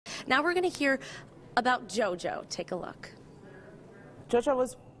Now we're going to hear about JoJo. Take a look. JoJo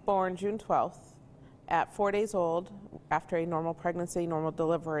was born June 12th. At 4 days old, after a normal pregnancy, normal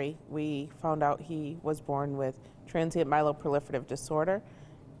delivery, we found out he was born with transient myeloproliferative disorder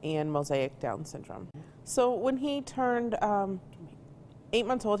and mosaic Down syndrome. So when he turned 8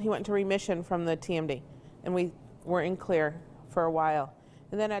 months old, he went into remission from the TMD, and we were in clear for a while.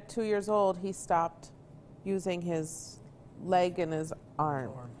 And then at 2 years old, he stopped using his leg and his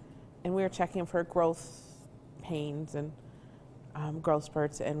arm. And we were checking for growth pains and growth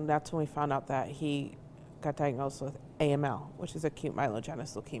spurts, and that's when we found out that he got diagnosed with AML, which is acute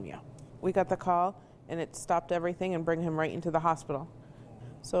myelogenous leukemia. We got the call, and it stopped everything and bring him right into the hospital.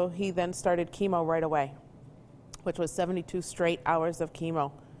 So he then started chemo right away, which was 72 straight hours of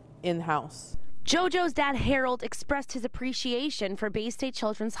chemo in-house. JoJo's dad, Harold, expressed his appreciation for Bay State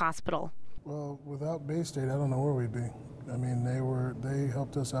Children's Hospital. Well, without Bay State, I don't know where we'd be. I mean, they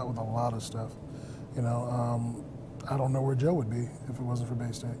helped us out with a lot of stuff. You know, I don't know where Joe would be if it wasn't for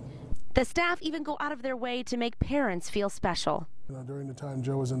Bay State. The staff even go out of their way to make parents feel special. You know, during the time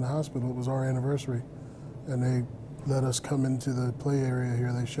Joe was in the hospital, it was our anniversary, and they let us come into the play area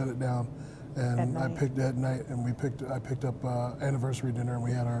here. They shut it down, and I picked that night, and I picked up anniversary dinner, and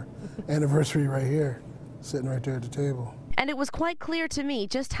we had our anniversary right here, sitting right there at the table. And it was quite clear to me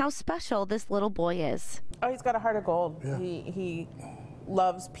just how special this little boy is. Oh, he's got a heart of gold. Yeah. He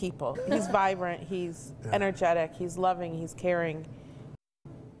loves people. He's vibrant, he's energetic, he's loving, he's caring.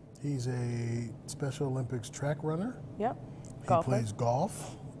 He's a Special Olympics track runner. Yep. He plays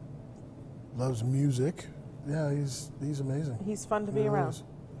golf, loves music. Yeah, he's amazing. He's fun to be around.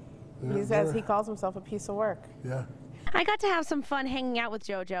 He's, as he calls himself, a piece of work. Yeah. I got to have some fun hanging out with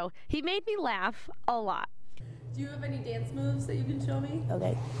JoJo. He made me laugh a lot. Do you have any dance moves that you can show me?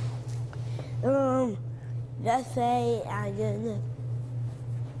 Okay. Let's say I did this.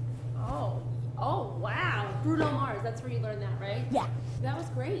 Oh, wow. Bruno Mars, that's where you learned that, right? Yeah. That was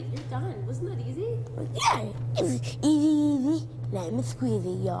great. You're done. Wasn't that easy? Yeah, it was easy. Let me squeeze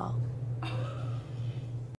it, y'all.